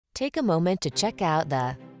Take a moment to check out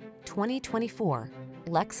the 2024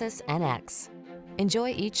 Lexus NX. Enjoy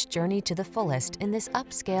each journey to the fullest in this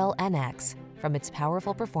upscale NX. From its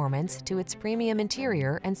powerful performance to its premium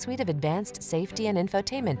interior and suite of advanced safety and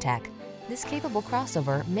infotainment tech, this capable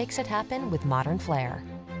crossover makes it happen with modern flair.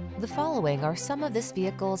 The following are some of this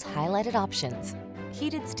vehicle's highlighted options: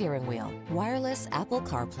 heated steering wheel, wireless Apple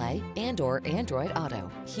CarPlay and/or Android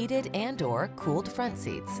Auto, heated and/or cooled front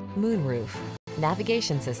seats, moonroof,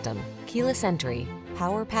 navigation system, keyless entry,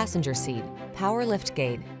 power passenger seat, power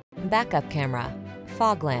liftgate, backup camera,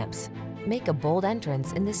 fog lamps. Make a bold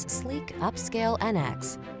entrance in this sleek, upscale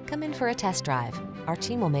NX. Come in for a test drive. Our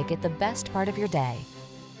team will make it the best part of your day.